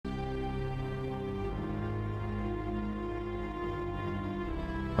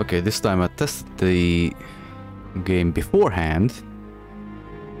Okay, this time I tested the game beforehand,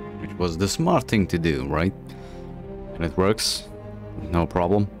 which was the smart thing to do, right? And it works, no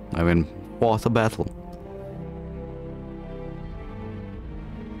problem. I mean, fought a battle.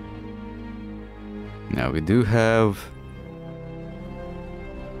 Now we do have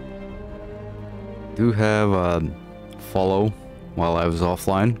follow while I was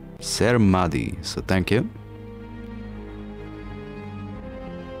offline, Sermadi, so thank you.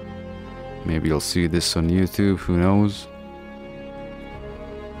 Maybe you'll see this on YouTube, who knows.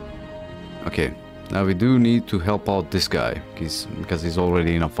 Okay, now we do need to help out this guy, because he's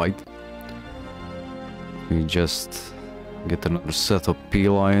already in a fight. We just get another set of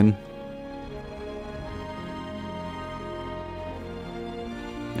P-Lion.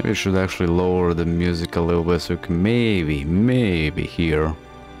 Maybe I should actually lower the music a little bit so you can maybe hear,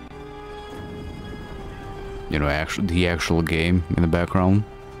 you know, the actual game in the background.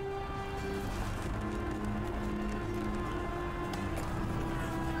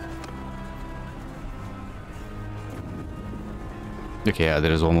 Okay, yeah,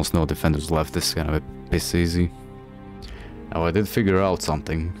 there's almost no defenders left. This is kind of a piss easy. Now I did figure out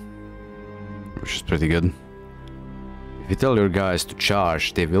something, which is pretty good. If you tell your guys to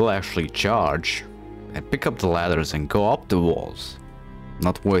charge, they will actually charge and pick up the ladders and go up the walls.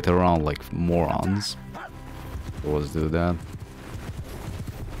 Not wait around like morons. Let's do that.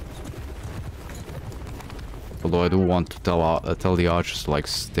 Although I do want to tell the archers to like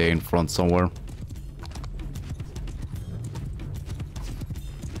stay in front somewhere.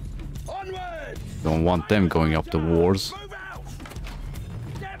 Don't want them going up the walls.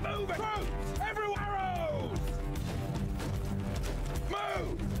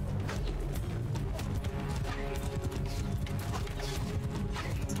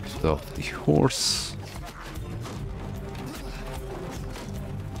 Off the horse.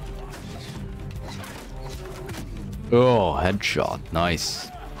 Oh, headshot, nice.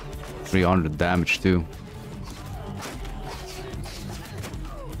 300 damage too.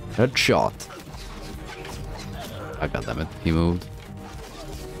 Headshot. I got damn it, he moved.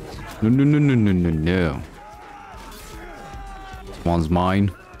 No. One's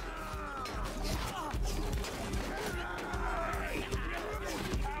mine.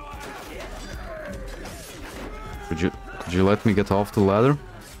 Could you let me get off the ladder?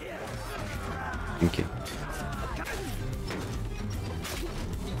 Thank you.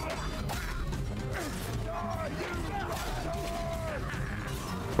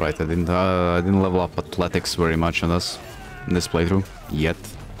 Right, I didn't level up athletics very much on this in this playthrough yet.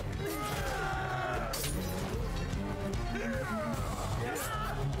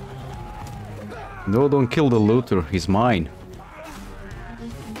 No, don't kill the looter. He's mine.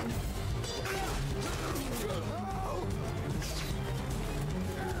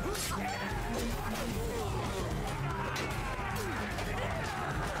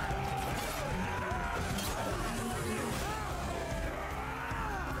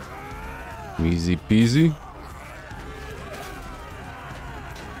 Easy peasy.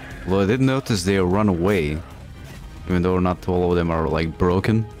 Well, I did notice they run away, even though not all of them are like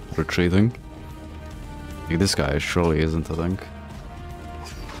broken, retreating. Like this guy surely isn't, I think.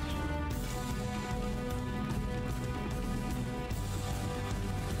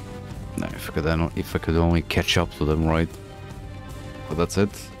 No, if I could only catch up to them, right? But that's it.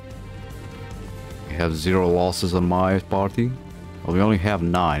 We have 0 losses on my party. Well, we only have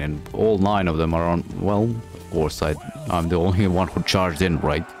 9, and all 9 of them are on... Well, of course, I'm the only one who charged in,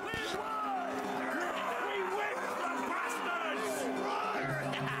 right?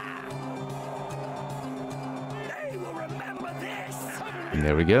 And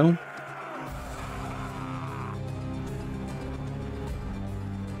there we go.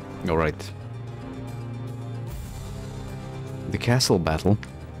 Alright. The castle battle.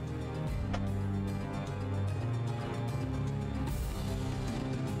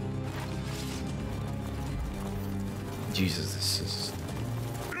 Jesus, this is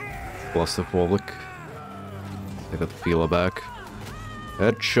claustrophobic. I got the feeler back.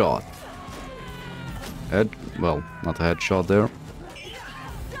 Headshot. Well, not a headshot there.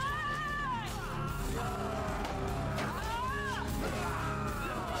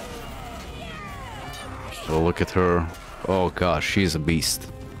 So look at her. Oh gosh, she's a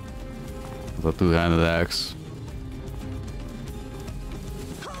beast. The two-handed axe.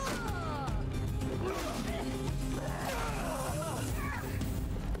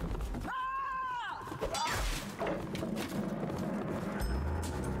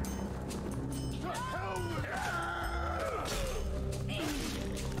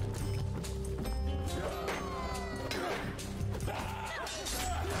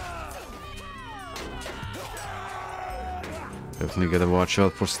 Definitely gotta watch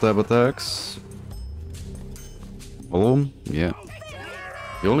out for stab attacks. All of them? Yeah.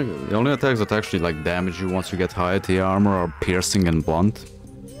 The only attacks that actually like damage you once you get high AT armor are piercing and blunt.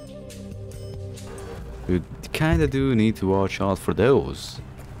 You kinda do need to watch out for those.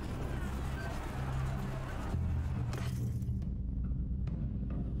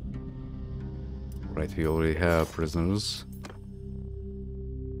 Right, we already have prisoners.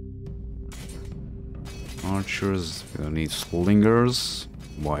 Archers, we don't need slingers.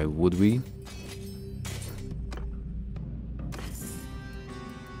 Why would we?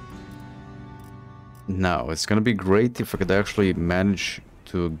 Now, it's gonna be great if I could actually manage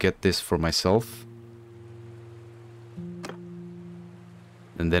to get this for myself.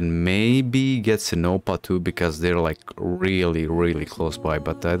 And then maybe get Sinopa too, because they're like really, really close by.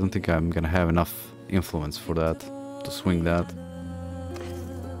 But I don't think I'm gonna have enough influence for that, to swing that.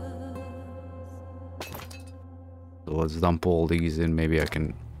 So let's dump all these in. Maybe I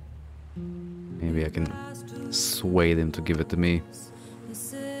can sway them to give it to me.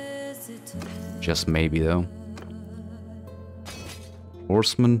 Just maybe though.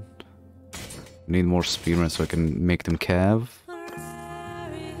 Horsemen. Need more spearmen so I can make them cav.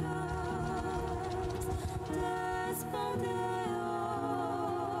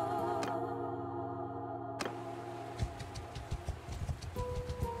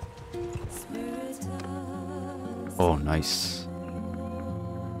 Oh, nice.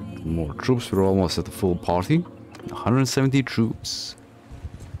 More troops. We're almost at the full party. 170 troops.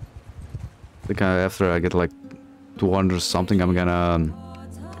 I think after I get like 200 something, I'm gonna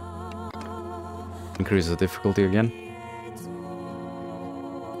increase the difficulty again.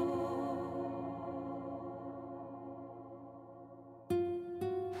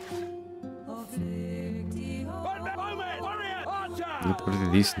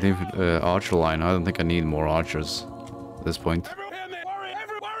 Pretty decent archer line. I don't think I need more archers at this point.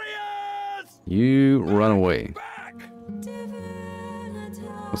 You run away.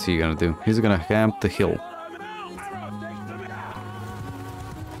 What's he gonna do? He's gonna camp the hill.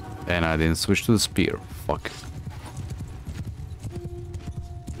 And I didn't switch to the spear. Fuck.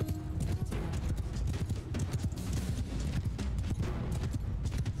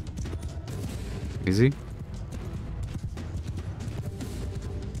 Easy.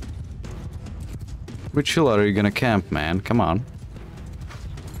 Which hill are you gonna camp, man? Come on.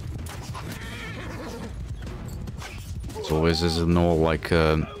 As always, there's no like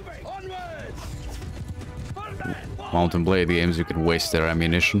Mountain Blade games you can waste their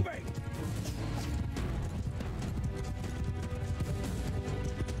ammunition.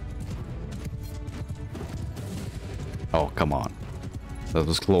 Oh, come on. That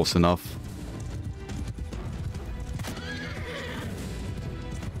was close enough.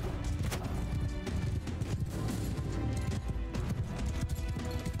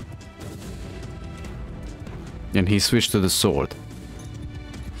 And he switched to the sword.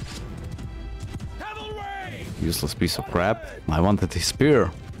 Useless piece of crap. I wanted his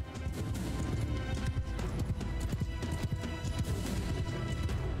spear.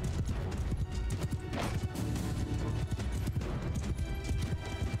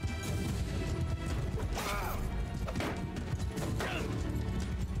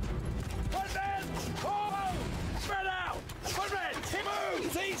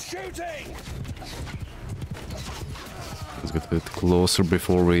 Let's get a bit closer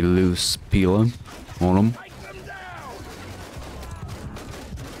before we lose Pila on him.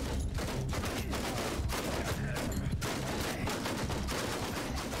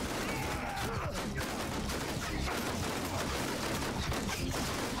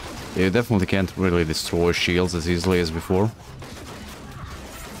 You definitely can't really destroy shields as easily as before.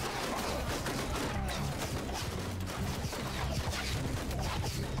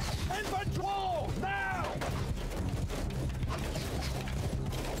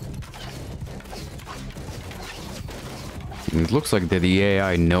 It looks like that the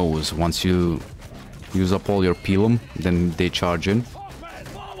AI knows once you use up all your pilum, then they charge in.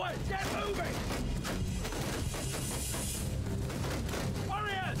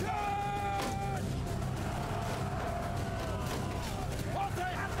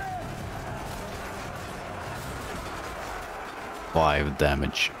 Five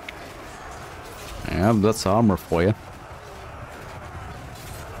damage. Yeah, that's armor for you.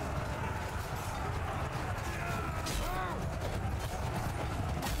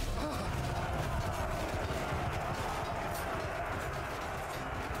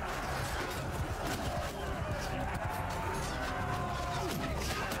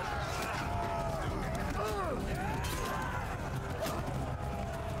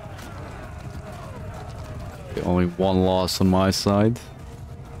 Okay, only one loss on my side.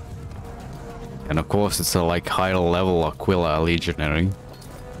 And of course it's a like higher level Aquila Legionary.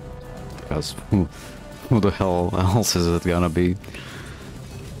 Because who the hell else is it gonna be?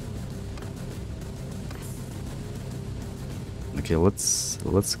 Okay,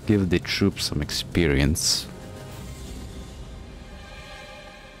 let's give the troops some experience.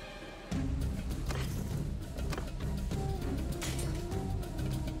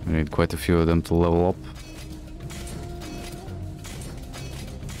 We need quite a few of them to level up.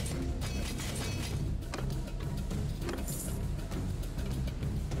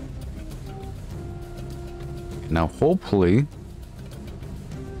 Now, hopefully,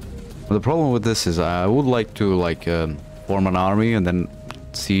 the problem with this is I would like to like form an army and then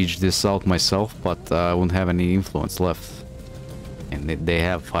siege this out myself, but I wouldn't have any influence left. And they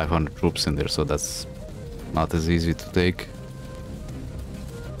have 500 troops in there, so that's not as easy to take.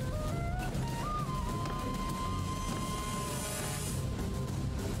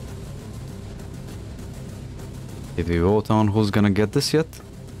 Did we vote on who's gonna get this yet?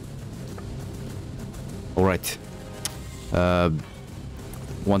 Alright.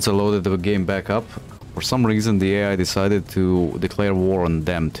 Once I loaded the game back up, for some reason the AI decided to declare war on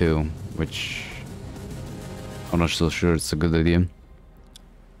them too, which I'm not so sure it's a good idea.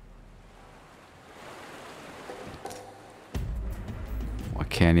 What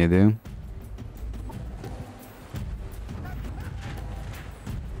can you do?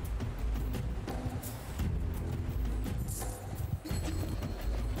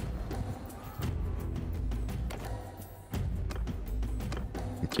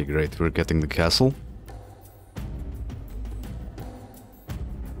 Okay, great, we're getting the castle.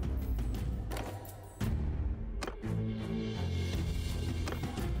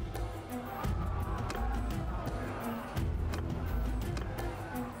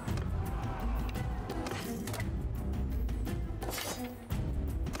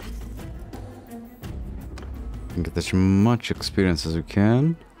 Get as much experience as we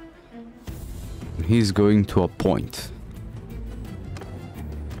can. He's going to appoint.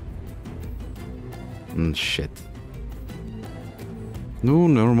 Shit. No,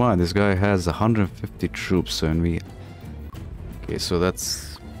 never mind. This guy has 150 troops, so and we... Okay, so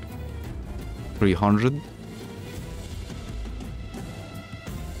that's 300.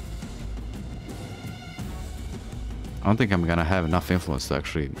 I don't think I'm gonna have enough influence to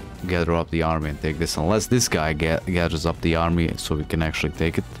actually gather up the army and take this, unless this guy gathers up the army so we can actually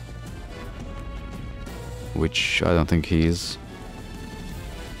take it. Which I don't think he is.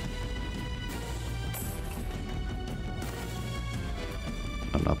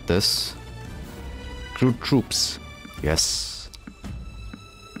 Not this. Recruit troops. Yes.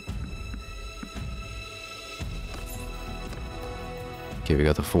 Okay, we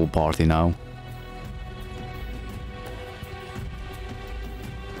got a full party now.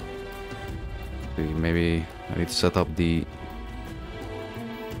 Maybe I need to set up the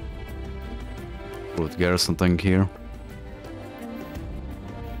recruit garrison thing here.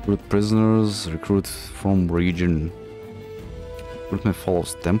 Recruit prisoners, recruit from region. Recruitment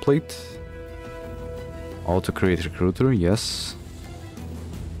follows template. Auto create recruiter, yes.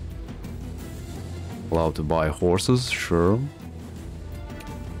 Allowed to buy horses, sure.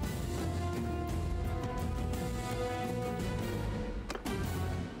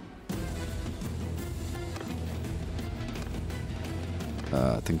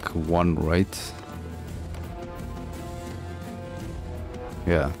 I think one, right?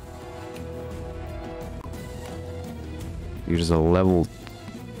 Yeah. Here's a level.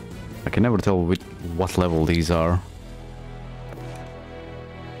 I can never tell what level these are.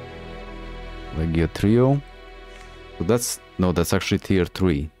 Legio Trio. So that's... No, that's actually tier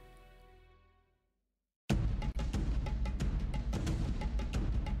 3.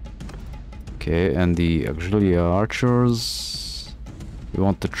 Okay, and the auxiliary archers... We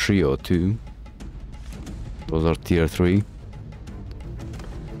want the trio too. Those are tier 3.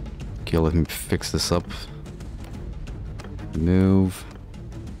 Okay, let me fix this up. Move.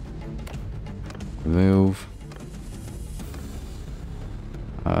 Move.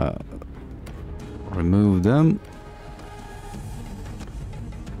 Remove them.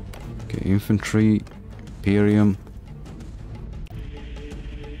 Okay, infantry. Imperium.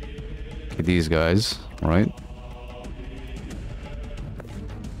 Okay, these guys, right?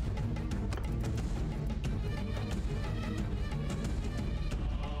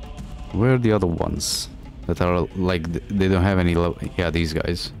 Where are the other ones that are like they don't have any level? Yeah, these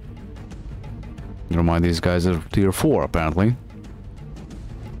guys. Never mind, these guys are tier 4 apparently.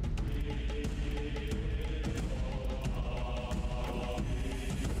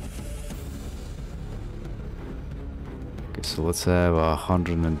 so let's have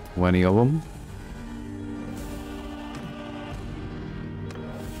 120 of them.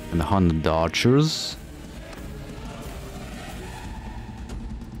 And 100 archers.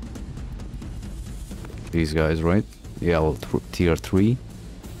 These guys, right? Yeah, well, tier 3.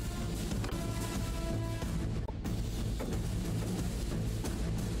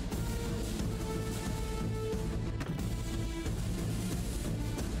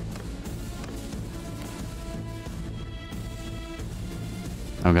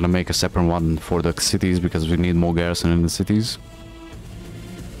 I'm gonna make a separate one for the cities because we need more garrison in the cities.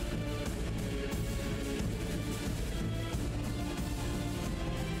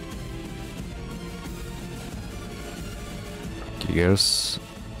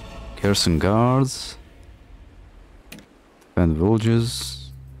 Garrison guards. Defend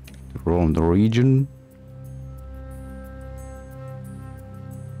villages. Roam the region.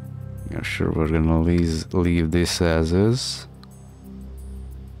 Yeah, sure, we're gonna leave this as is.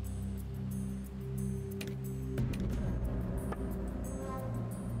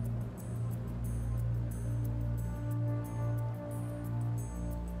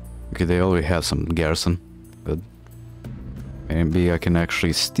 Okay, they already have some garrison. Good. Maybe I can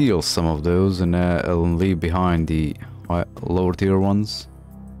actually steal some of those and I'll leave behind the lower tier ones.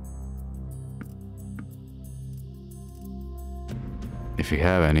 If you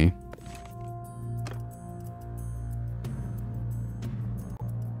have any.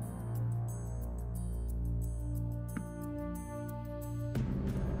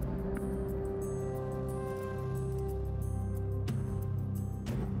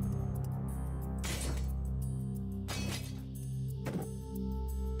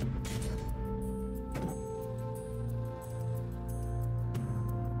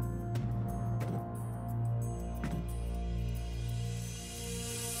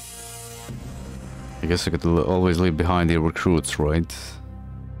 I guess I could always leave behind the recruits, right?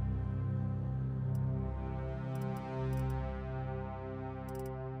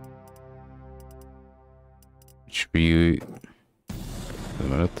 Should be... Wait a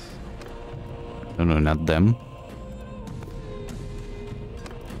minute. No, not them.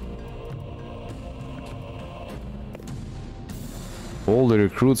 All the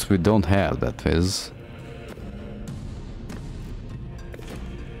recruits we don't have, that is.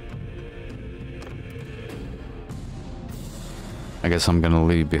 I guess I'm gonna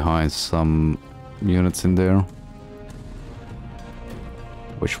leave behind some units in there.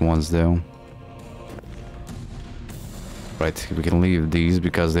 Which ones though? Right, we can leave these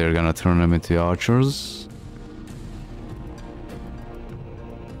because they're gonna turn them into archers.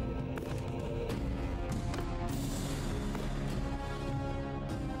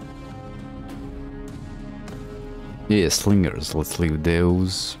 Yeah, slingers, let's leave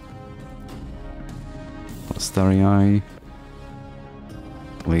those. Starry Eye.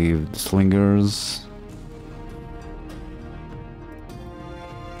 Leave the slingers.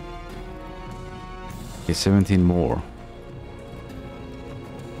 Okay, 17 more.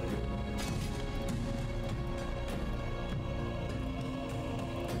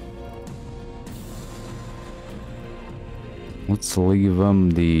 Let's leave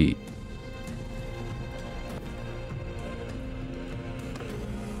them the...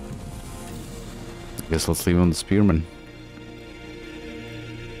 I guess let's leave them the spearmen.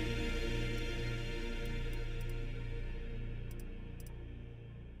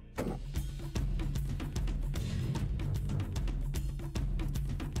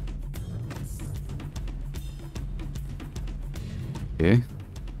 Okay.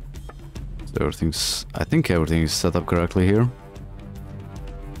 So everything's... I think everything is set up correctly here.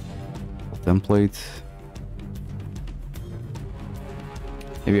 Template.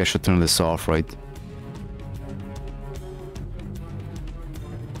 Maybe I should turn this off, right?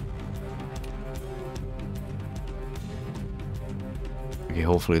 Okay,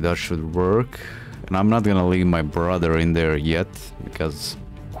 hopefully that should work. And I'm not gonna leave my brother in there yet, because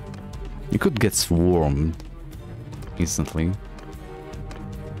he could get swarmed instantly.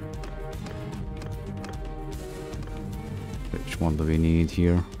 Which one do we need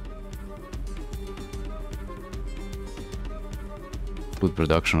here? Food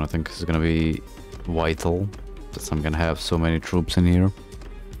production, I think, is gonna be vital, since I'm gonna have so many troops in here.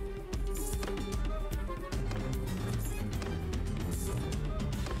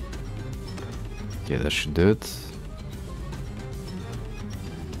 Okay, that should do it.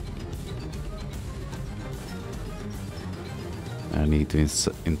 I need to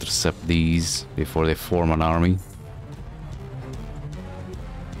intercept these before they form an army.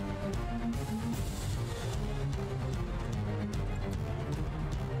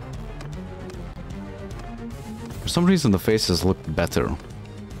 some reason the faces look better.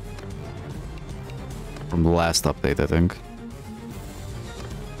 From the last update, I think.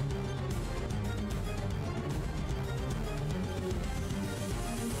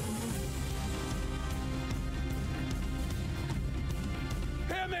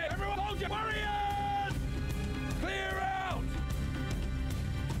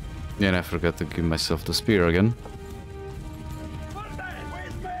 Yeah, and I forgot to give myself the spear again.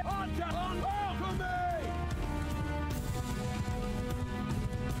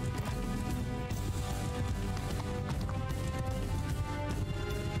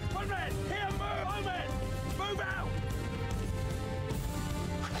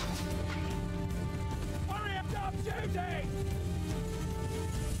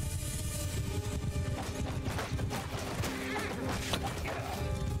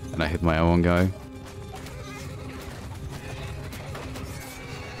 And I hit my own guy.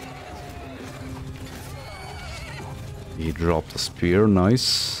 He dropped a spear,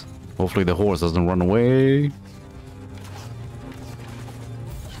 nice. Hopefully the horse doesn't run away.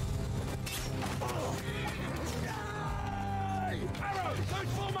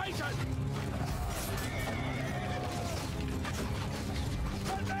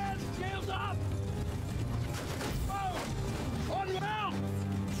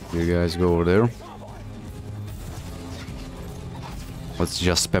 You guys go over there. Let's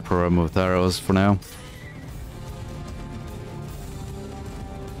just pepper him with arrows for now.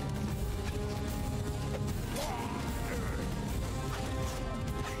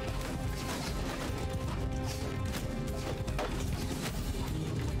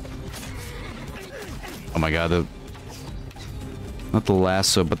 Oh my god, not the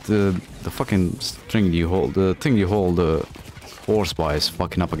lasso, but the fucking string you hold, the thing you hold the horse by is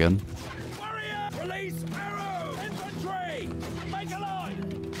fucking up again. Warrior, release arrow! Infantry! Make a line!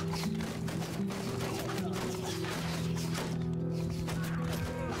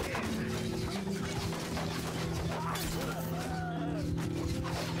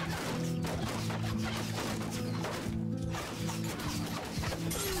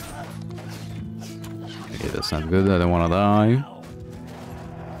 Okay, that's not good. I don't want to die.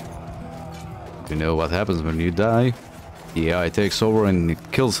 You know what happens when you die? The AI takes over and it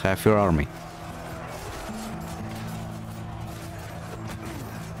kills half your army.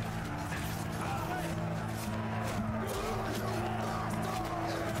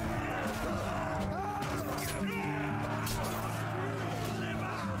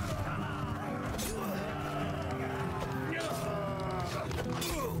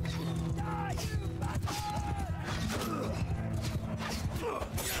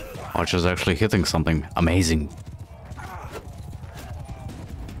 Archer's actually hitting something amazing.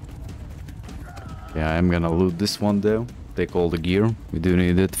 Yeah, I'm gonna loot this one though. Take all the gear. We do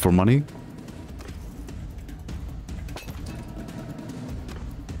need it for money.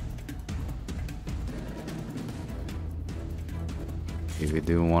 If we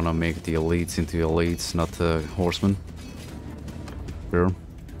do want to make the elites into elites, not horsemen. Sure.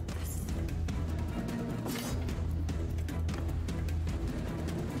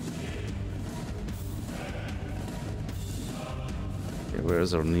 Okay,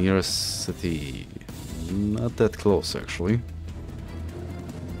 where's our nearest city? Not that close, actually.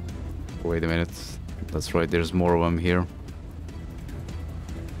 Wait a minute. That's right, there's more of them here.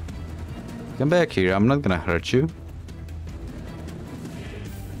 Come back here, I'm not gonna hurt you.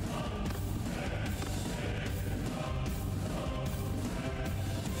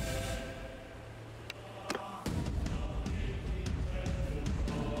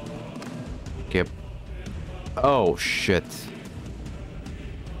 Okay. Oh, shit.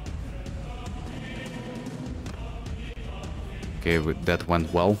 Okay, that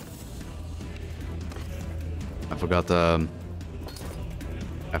went well. I forgot I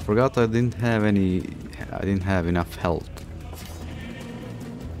didn't have enough health.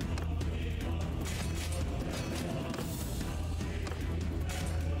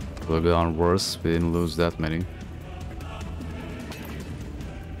 Could have gone worse, we didn't lose that many.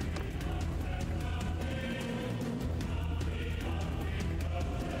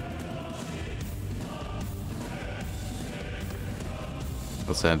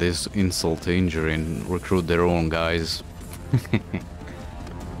 Let's add this insult to injury and recruit their own guys.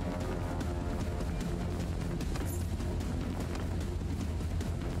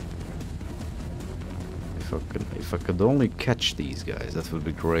 If I could only catch these guys, that would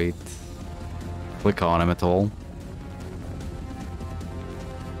be great. Click on them at all.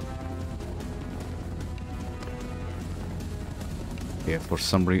 Yeah, for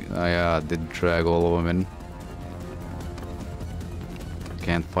some reason I did drag all of them in.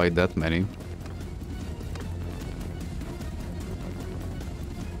 Can't fight that many.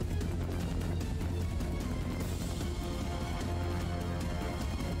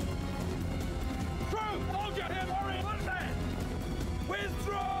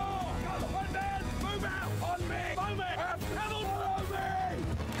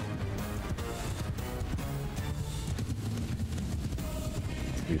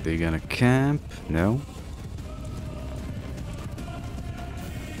 Are they gonna camp? No.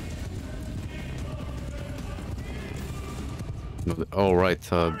 No, oh, right.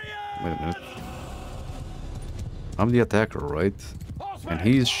 Wait a minute. I'm the attacker, right? And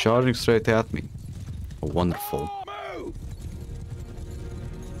he's charging straight at me. Oh, wonderful. Move!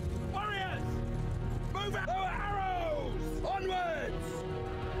 Warriors! Move out! Arrows! Onwards!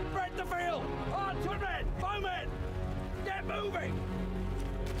 Spread the field! On footmen! Bowmen! Get moving!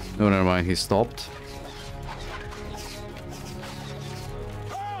 No, never mind. He stopped.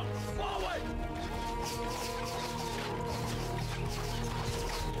 Halt! Forward! Footmen!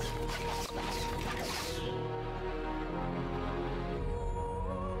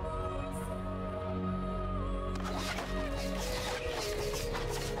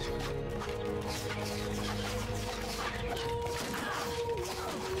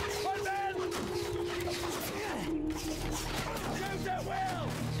 Shoot at will!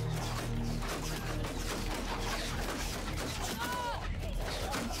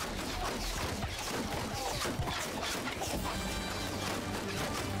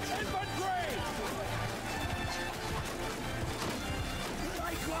 Infantry!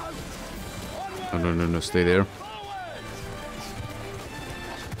 Stay close! No, no, no, no. Stay there. Forward!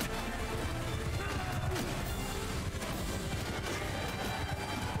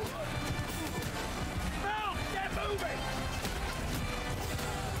 Mount! Get moving!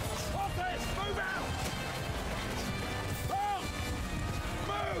 Horses, move out! Mount!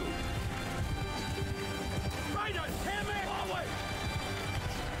 Move! Riders, hear me! Forward!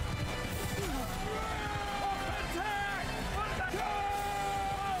 Attack! Go!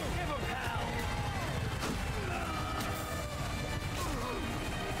 Give 'em hell!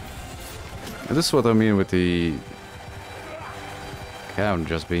 And this is what I mean with the count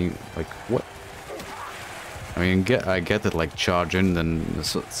just being like, what? I mean, I get it, like charge in and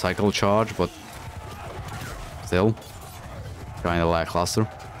cycle charge, but still kind of lackluster.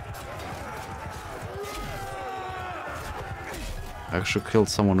 I actually killed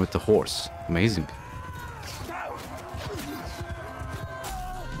someone with the horse. Amazing.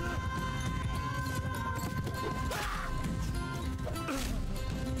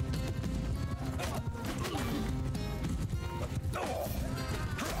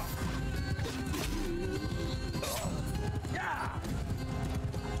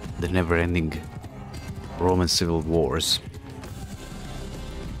 The never-ending Roman civil wars.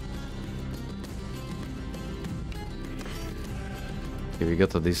 Okay, we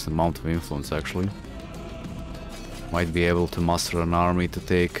got a decent amount of influence actually. Might be able to muster an army to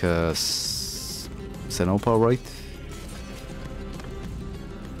take Sinopa, right?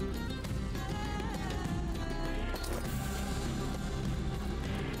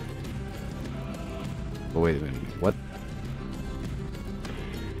 Oh, wait a minute, what?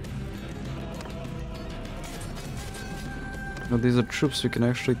 No, these are troops we can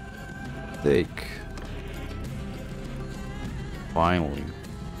actually take. Finally.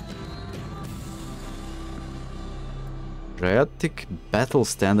 Dryatic Battle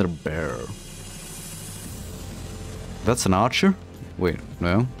Standard Bearer. That's an archer? Wait,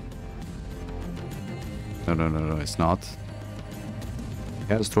 no. No, no, no, no, it's not.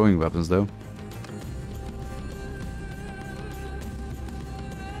 He has throwing weapons though.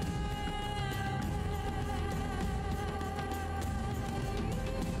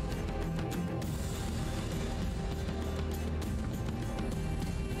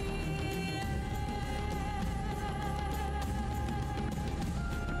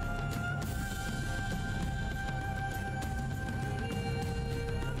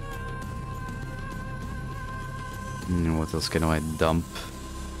 What else can I dump?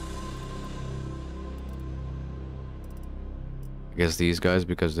 I guess these guys,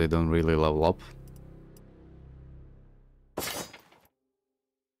 because they don't really level up.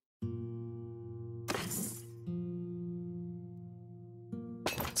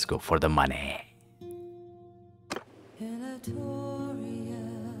 Let's go for the money.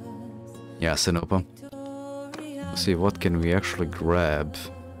 Yeah, Sinopa. Let's see, what can we actually grab?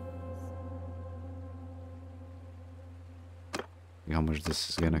 How much this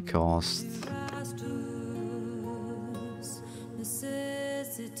is gonna cost?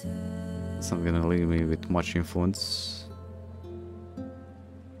 It's not gonna leave me with much influence.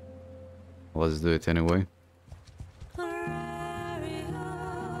 Let's do it anyway. The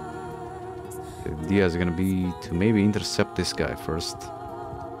idea is gonna be to maybe intercept this guy first.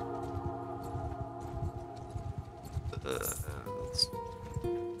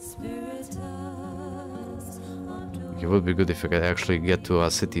 It would be good if I could actually get to a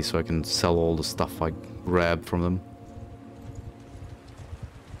city so I can sell all the stuff I grab from them.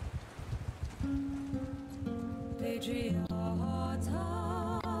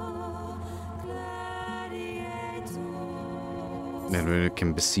 Then we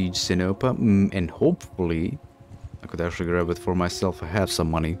can besiege Sinope, and hopefully I could actually grab it for myself. I have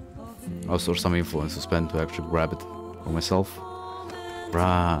some money. Also some influence to spend to actually grab it for myself.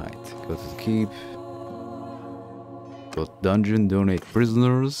 Right, go to the keep. Go to dungeon, donate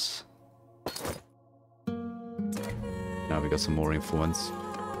prisoners. Now we got some more influence.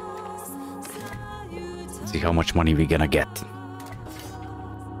 See how much money we're gonna get.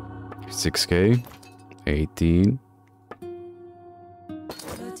 6k, 18,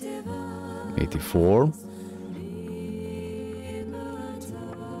 84.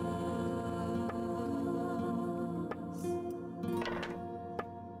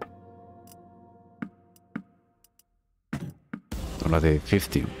 Already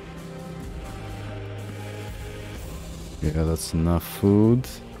 50. Yeah, that's enough food.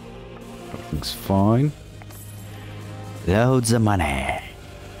 Everything's fine. Loads of money.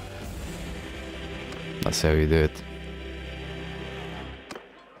 That's how you do it.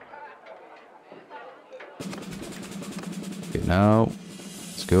 Okay, now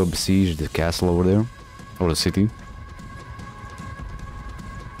let's go besiege the castle over there, or the city.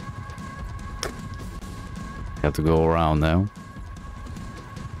 Have to go around now.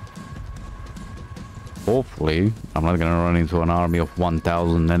 Hopefully, I'm not gonna run into an army of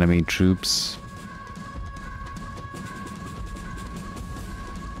 1,000 enemy troops.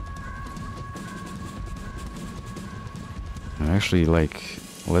 Actually, like,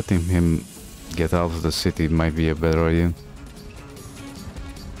 letting him get out of the city might be a better idea.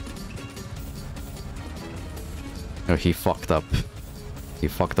 Oh, he fucked up. He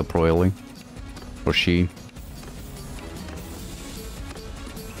fucked up royally. Or she.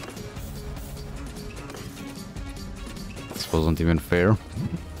 This wasn't even fair.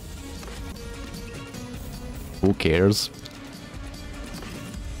 Who cares?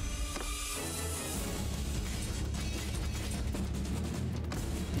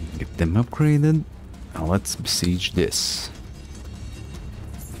 Get them upgraded. Now let's besiege this.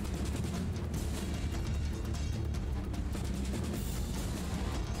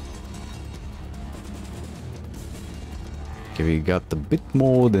 Okay, we got a bit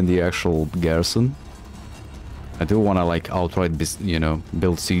more than the actual garrison. I do want to like outright, you know,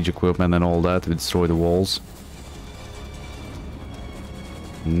 build siege equipment and all that to destroy the walls.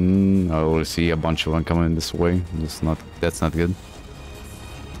 I already see a bunch of them coming this way. That's not good.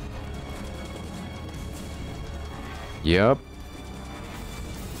 Yep.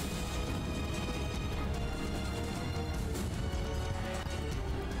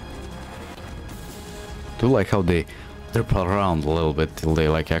 Do like how they triple around a little bit till they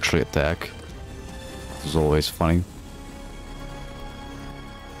like actually attack. It's always funny.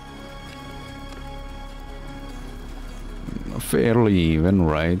 Fairly even,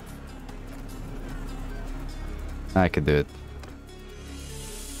 right? I could do it.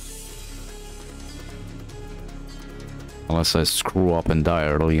 Unless I screw up and die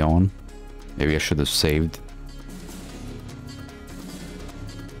early on. Maybe I should have saved.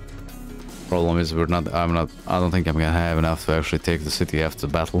 Problem is I don't think I'm gonna have enough to actually take the city after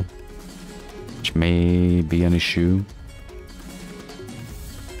the battle. Which may be an issue.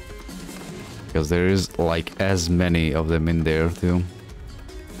 Because there is like as many of them in there too.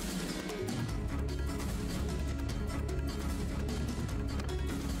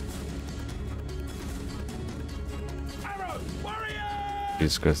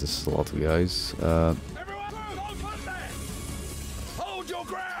 Jesus Christ, this is a lot of guys. Hold your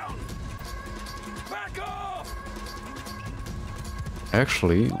ground. Back off.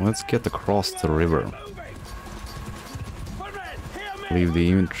 Actually, let's get across the river. Leave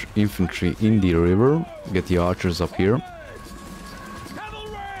the infantry in the river. Get the archers up here.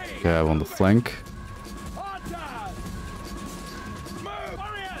 Have on the flank.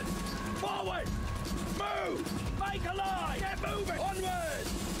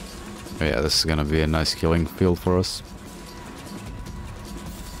 Oh yeah, this is gonna be a nice killing field for us.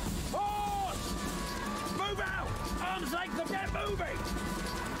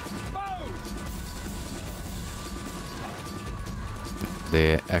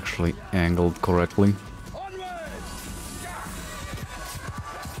 They actually angled correctly.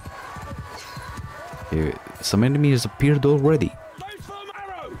 Okay, some enemies appeared already.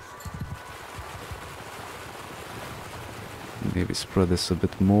 Maybe spread this a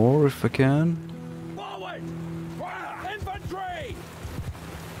bit more if I can.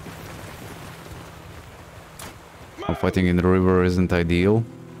 Now, fighting in the river isn't ideal,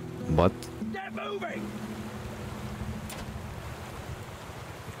 but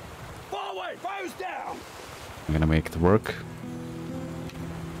I'm gonna make it work.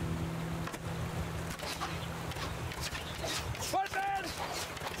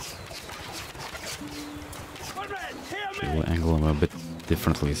 We'll angle them a bit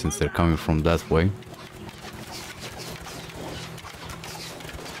differently since they're coming from that way.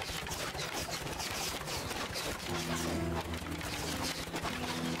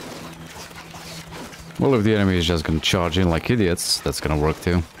 Well, if the enemy is just gonna charge in like idiots, that's gonna work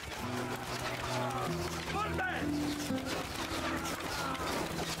too.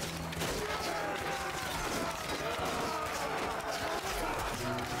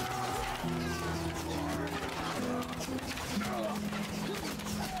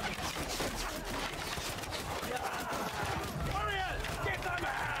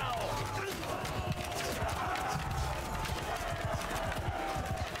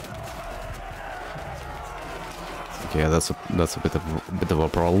 Yeah, that's a bit of a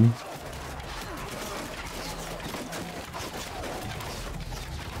problem.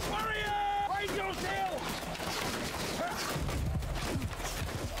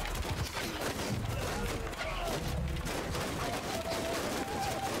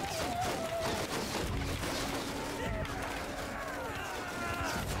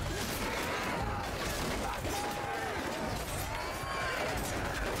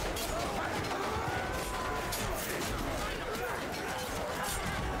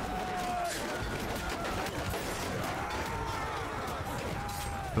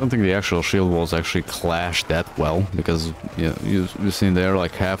 I don't think the actual shield walls actually clash that well, because you've seen there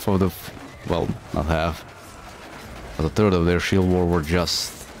like half of the, well, not half, but a third of their shield wall were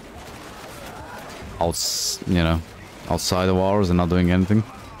just outside of ours and not doing anything.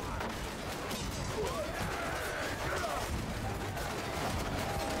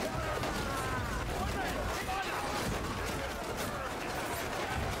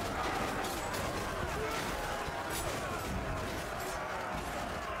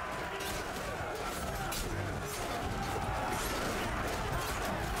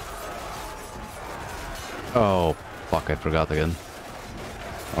 Oh, fuck, I forgot again.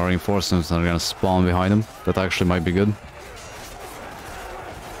 Our reinforcements are gonna spawn behind them. That actually might be good. We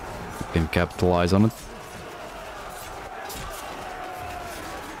can capitalize on it.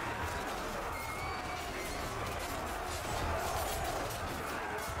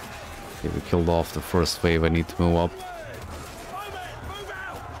 Okay, we killed off the first wave. I need to move up.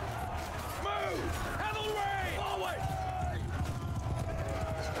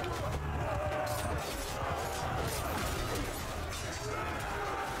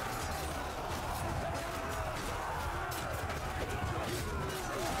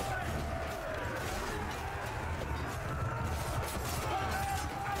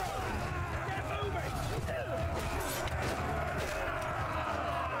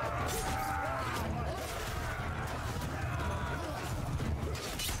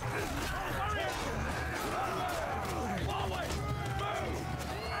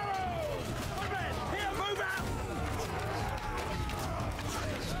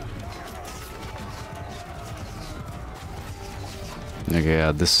 Okay,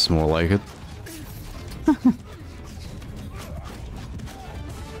 yeah, this is more like it.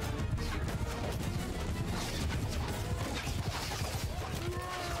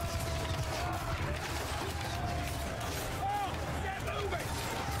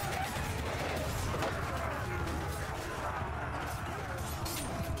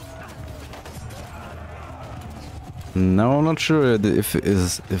 No, I'm not sure if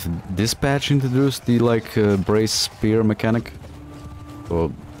dispatch introduced the brace spear mechanic. Or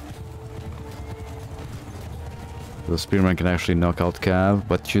the spearman can actually knock out cav,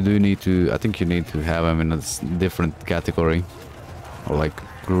 but you do need to, I think you need to have him in a different category or like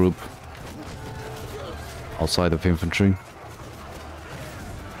group outside of infantry.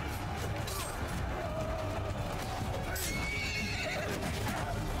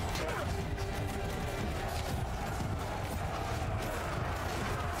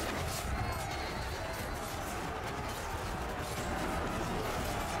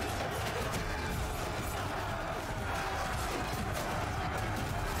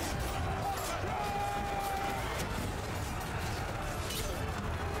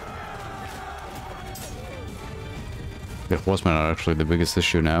 The horsemen are actually the biggest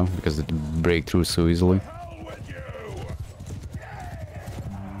issue now, because they break through so easily.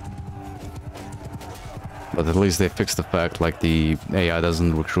 But at least they fixed the fact, like, the AI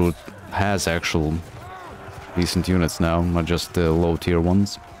doesn't recruit, has actual decent units now, not just the low tier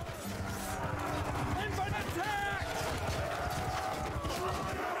ones.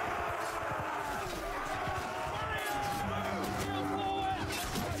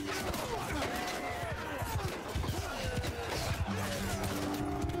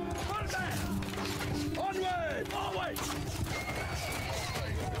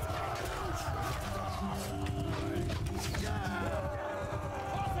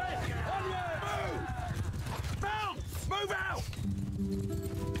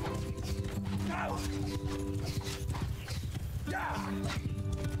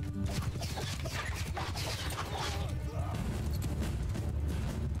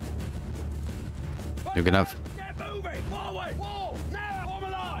 You're gonna have Get moving! Forward! Wall! Now! Form a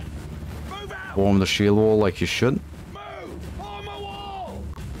line! Move out! form the shield wall like you should. Move! Form a wall!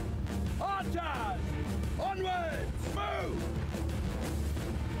 Archers! Onwards! Move!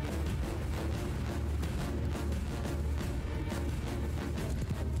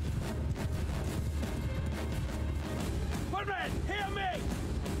 Footmen, hear me!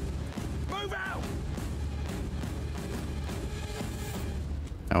 Move out!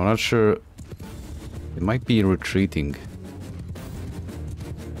 I'm not sure. It might be retreating.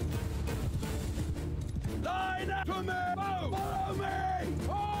 Line up to me! Move! Follow me!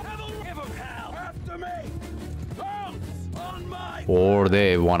 Oh, devil! Give 'em hell! After me! Pounce on my... Or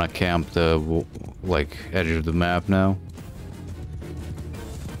they wanna camp the like edge of the map now.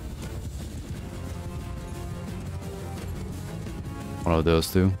 One of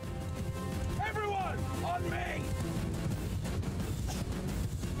those two. Everyone, on me!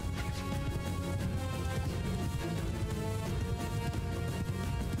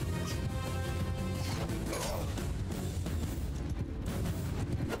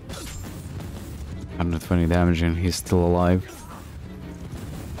 $120 damage and he's still alive.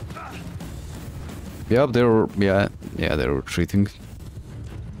 Yep, they're they're retreating.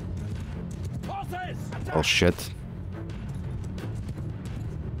 Horses! Oh Attack! shit.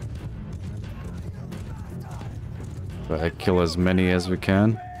 Try to kill as many as we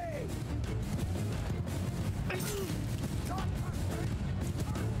can.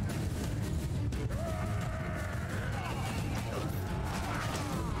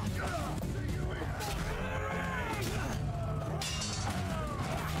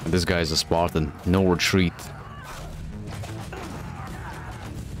 And this guy's a Spartan. No retreat.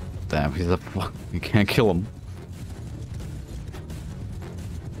 Damn, he's a fuck. You can't kill him.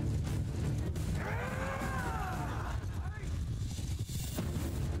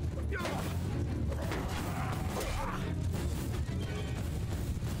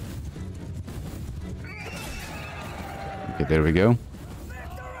 Okay, there we go.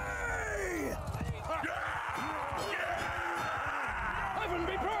 Heaven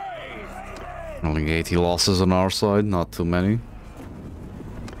be praised! Only 80 losses on our side, not too many.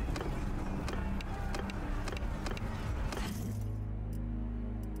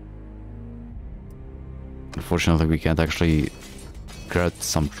 Unfortunately, we can't actually get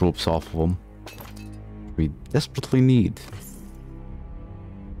some troops off of them. We desperately need.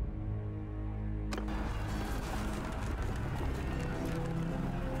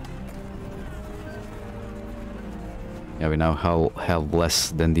 Yeah, we now have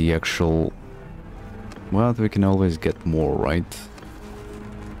less than the actual... Well, we can always get more, right?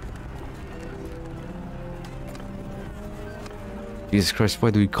 Jesus Christ,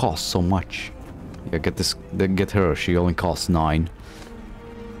 why do we cost so much? Yeah, get her, she only costs 9.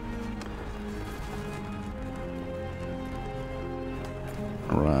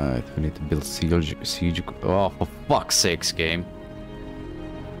 Right, we need to build siege... Oh, for fuck's sakes, game.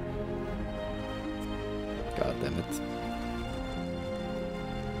 God damn it.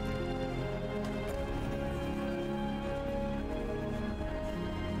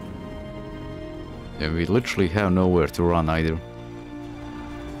 Yeah, we literally have nowhere to run either.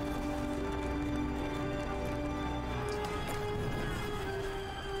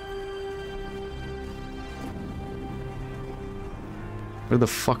 Where the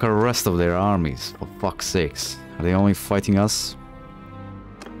fuck are the rest of their armies? For fuck's sakes. Are they only fighting us?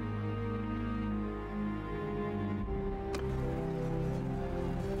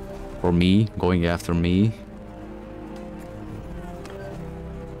 Or me? Going after me?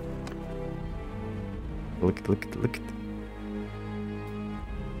 Look at.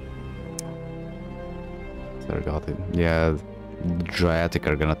 There, got it. Yeah, Dryatic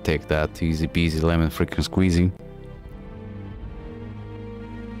are gonna take that easy peasy lemon freaking squeezy.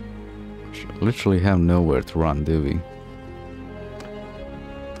 Literally have nowhere to run, do we?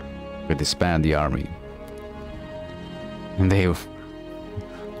 We disband the army. And they...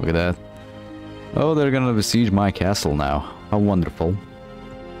 Look at that. Oh, they're gonna besiege my castle now. How wonderful.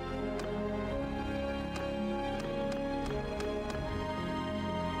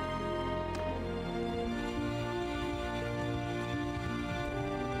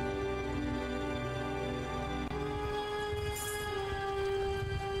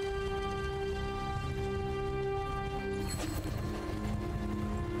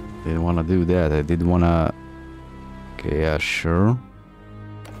 Didn't want to do that. I did want to... Okay, yeah, sure.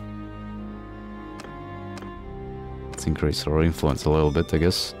 Let's increase our influence a little bit, I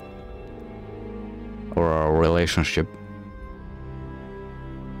guess. Or our relationship.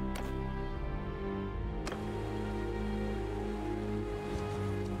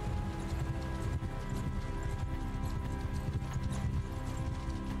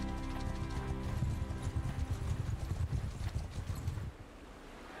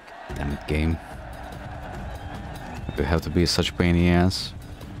 game. They have to be such a pain in the ass.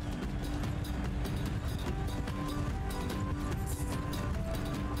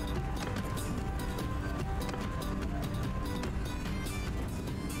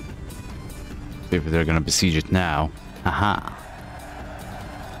 See if they're gonna besiege it now. Haha.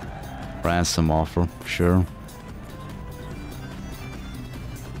 Ransom offer, sure.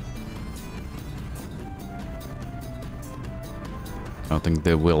 I don't think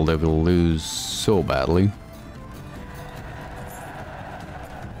they will lose so badly.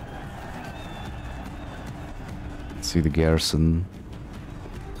 Let's see the garrison.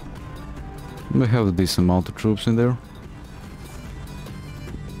 They have a decent amount of troops in there.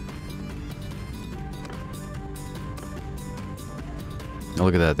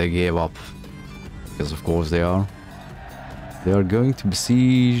 Look at that, they gave up. Because of course they are. They are going to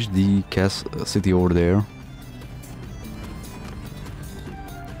besiege the city over there.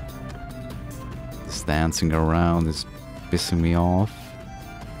 This dancing around is pissing me off.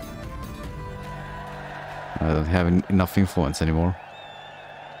 I don't have enough influence anymore.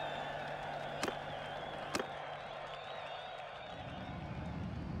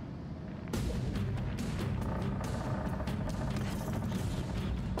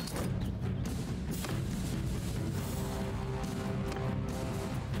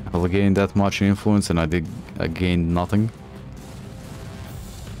 I gained that much influence and I gained nothing.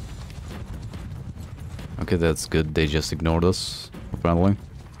 Okay, that's good. They just ignored us, apparently.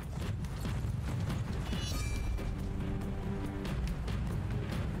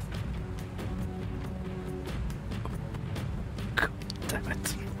 God damn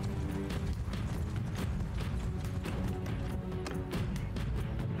it.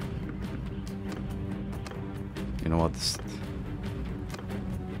 You know what?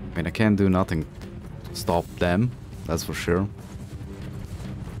 I mean, I can't do nothing to stop them, that's for sure.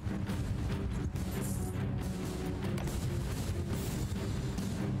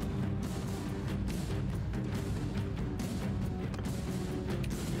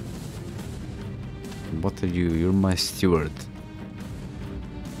 What are you? You're my steward.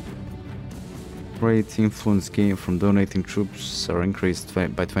 Great influence gain from donating troops are increased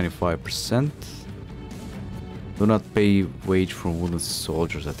by 25%. Do not pay wage for wounded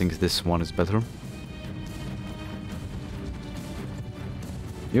soldiers. I think this one is better.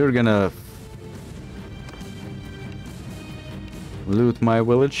 You're gonna loot my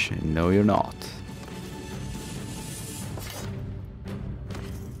village? No, you're not.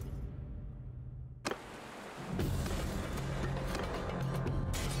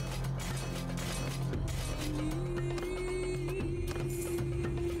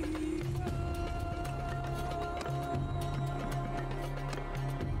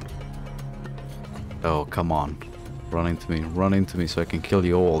 Oh, come on. Run into me so I can kill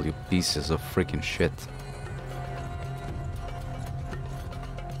you all, you pieces of freaking shit.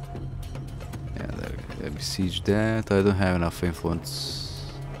 Yeah, they besiege that. I don't have enough influence.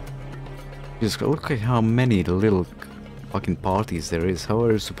 Just look at how many little fucking parties there is. How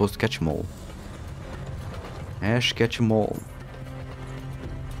are you supposed to catch them all? Ash, catch them all.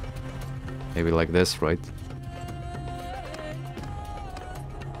 Maybe like this, right?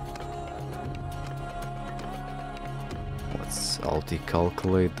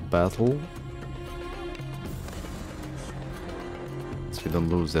 Calculate the battle. So we don't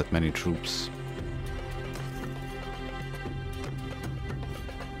lose that many troops.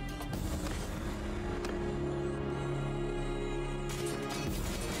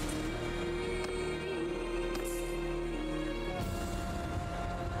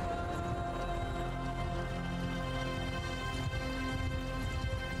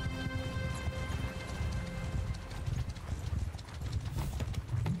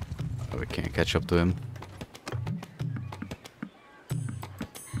 We can't catch up to him.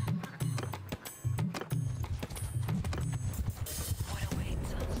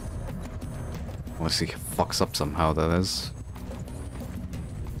 Unless he fucks up somehow, that is.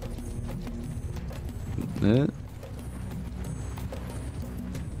 No.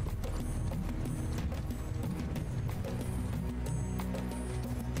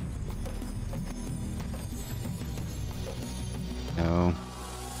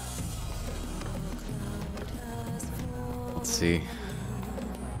 Let's see.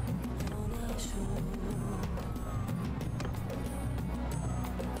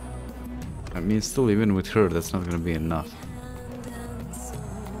 I mean, still, even with her, that's not gonna be enough.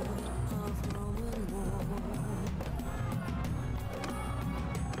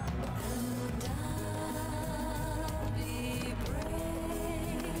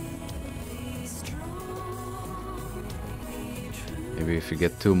 Maybe if you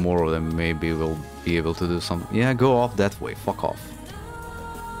get 2 more of them, maybe we'll be able to do something. Yeah, go off that way. Fuck off.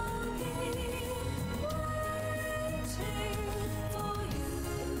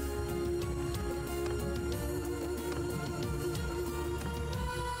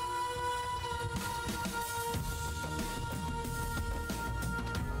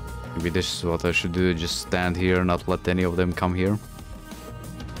 Maybe this is what I should do, just stand here, not let any of them come here.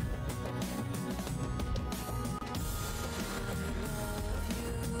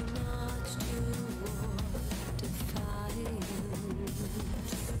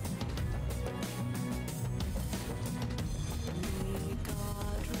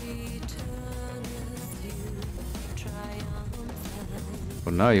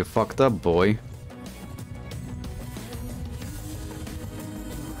 Well, now you fucked up, boy.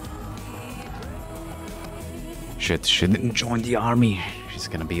 Shit, she didn't join the army. She's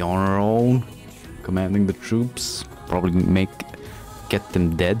gonna be on her own, commanding the troops. Probably get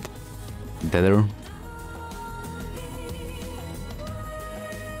them deader.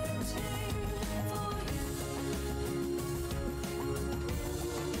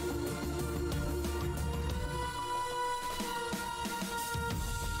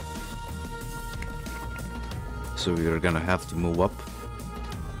 So we're gonna have to move up,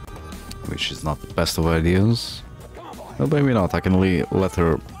 which is not the best of ideas. Well, maybe not. I can let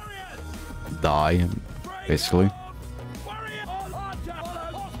her die, basically.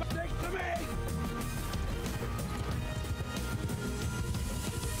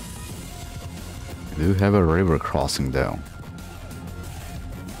 We do have a river crossing though.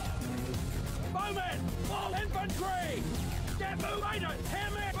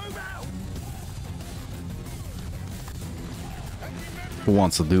 Who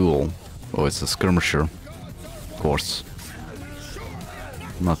wants a duel? Oh, it's a skirmisher. Of course.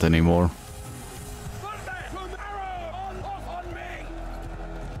 Not anymore.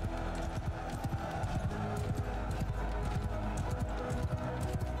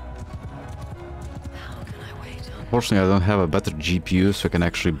 Unfortunately, I don't have a better GPU, so I can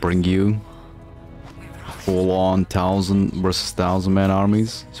actually bring you full-on 1,000 versus 1,000 man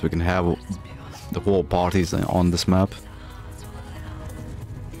armies, so we can have the whole parties on this map.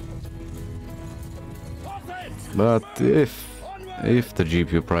 But if the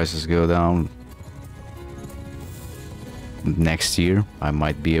GPU prices go down next year, I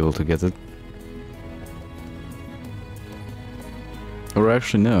might be able to get it. Or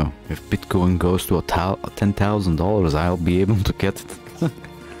actually no, if Bitcoin goes to $10,000, I'll be able to get it.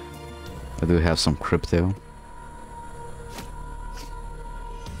 I do have some crypto.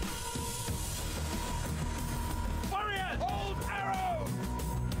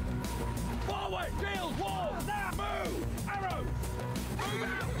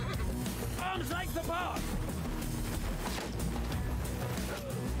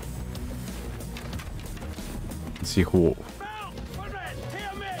 Let's see who.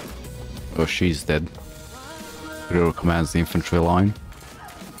 Oh, she's dead. Hero commands the infantry line.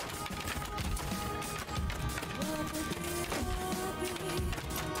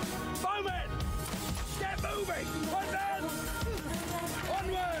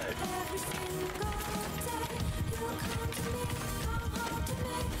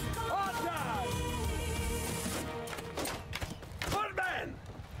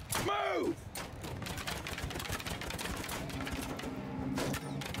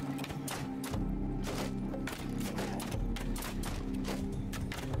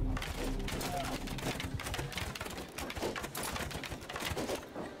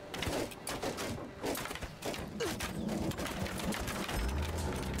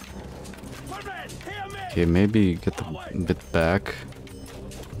 Okay, maybe get a bit back.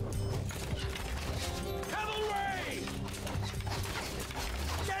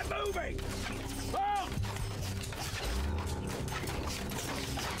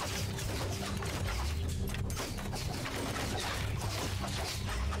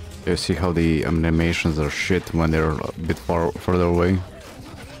 You see how the animations are shit when they're a bit further away.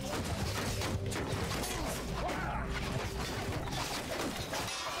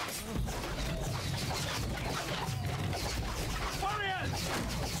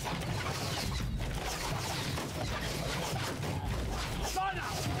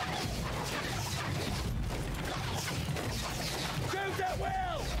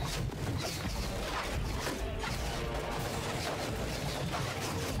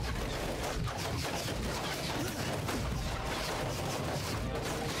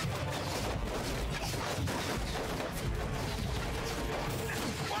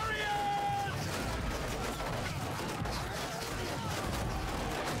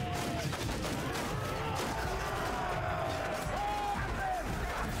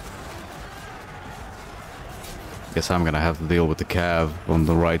 guess I'm gonna have to deal with the cav on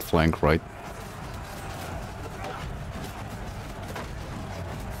the right flank, right?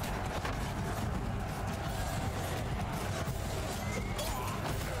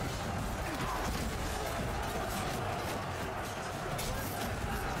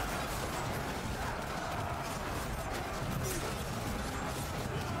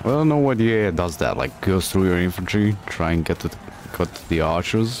 Well, no idea it does that, like goes through your infantry, try and cut to the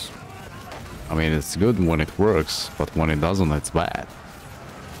archers. I mean, it's good when it works, but when it doesn't, it's bad.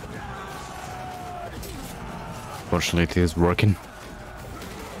 Fortunately, it is working.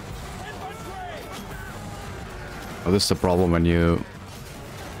 Well, this is the problem when you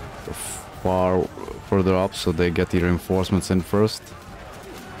go far further up, so they get the reinforcements in first.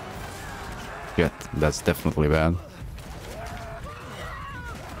 Yeah, that's definitely bad.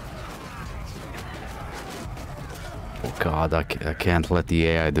 Oh god, I can't let the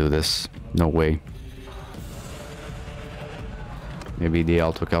AI do this. No way. Maybe the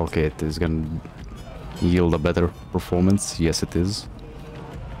auto-calculate is gonna yield a better performance. Yes, it is.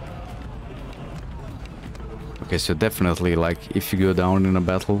 Okay, so definitely, like, if you go down in a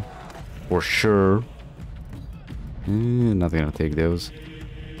battle, for sure... not gonna take those.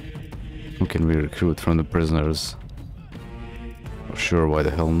 Who can we recruit from the prisoners? For sure, why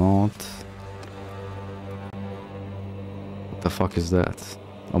the hell not? What the fuck is that?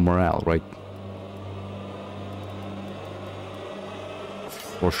 A morale, right?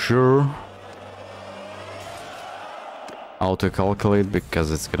 For sure. Auto-calculate, because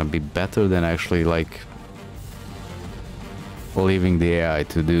it's gonna be better than actually, like, leaving the AI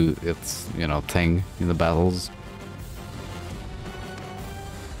to do its, you know, thing in the battles.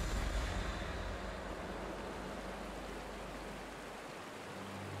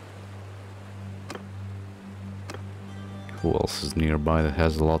 Who else is nearby that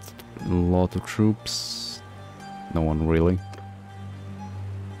has a lot of troops? No one really.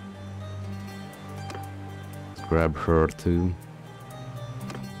 Let's grab her too.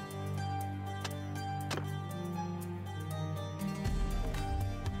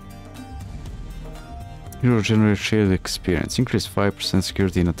 Hero generate shared experience. Increase 5%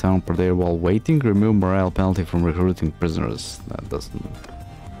 security in a town per day while waiting. Remove morale penalty from recruiting prisoners. That doesn't...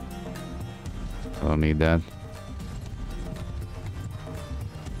 I don't need that.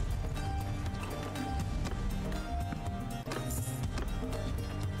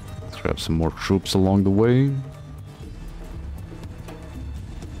 Grab some more troops along the way.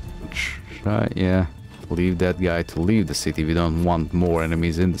 Yeah, leave that guy to leave the city. We don't want more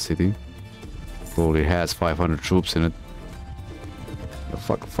enemies in the city. Probably has 500 troops in it.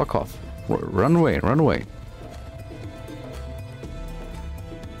 Fuck off. Run away, run away.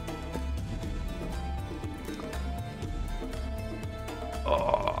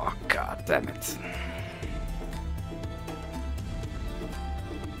 Oh, god damn it.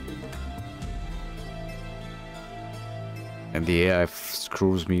 And the AI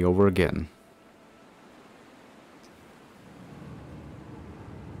screws me over again.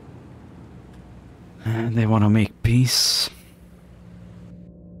 And they want to make peace.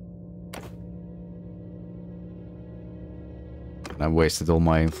 I wasted all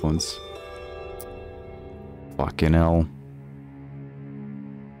my influence. Fucking hell.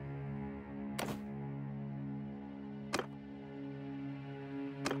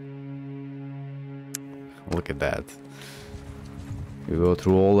 Look at that. You go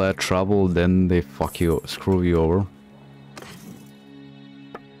through all that trouble, then they fuck you, screw you over.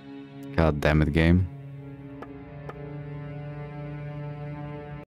 God damn it, game.